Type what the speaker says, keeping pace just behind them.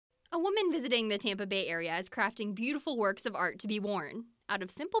A woman visiting the Tampa Bay area is crafting beautiful works of art to be worn out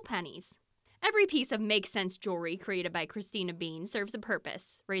of simple pennies. Every piece of Make Sense jewelry created by Christina Bean serves a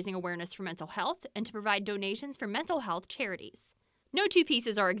purpose, raising awareness for mental health and to provide donations for mental health charities. No two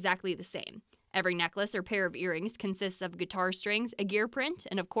pieces are exactly the same. Every necklace or pair of earrings consists of guitar strings, a gear print,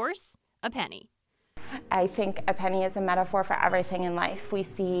 and of course, a penny. I think a penny is a metaphor for everything in life. We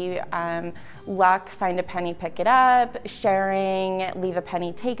see luck, find a penny, pick it up, sharing, leave a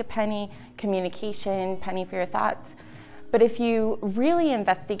penny, take a penny, communication, penny for your thoughts. But if you really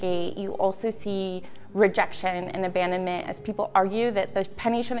investigate, you also see rejection and abandonment as people argue that the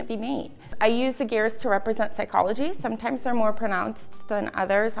penny shouldn't be made. I use the gears to represent psychology. Sometimes they're more pronounced than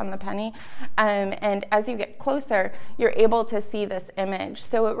others on the penny. And as you get closer, you're able to see this image.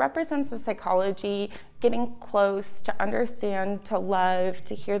 So it represents the psychology, getting close, to understand, to love,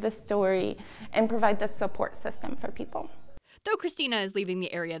 to hear the story, and provide the support system for people. Though Christina is leaving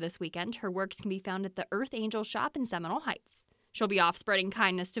the area this weekend, her works can be found at the Earth Angel shop in Seminole Heights. She'll be off spreading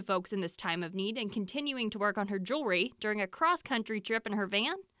kindness to folks in this time of need and continuing to work on her jewelry during a cross-country trip in her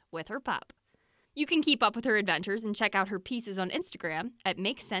van with her pup. You can keep up with her adventures and check out her pieces on Instagram at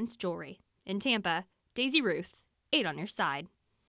Make Sense Jewelry. In Tampa, Daisy Ruth, 8 on your side.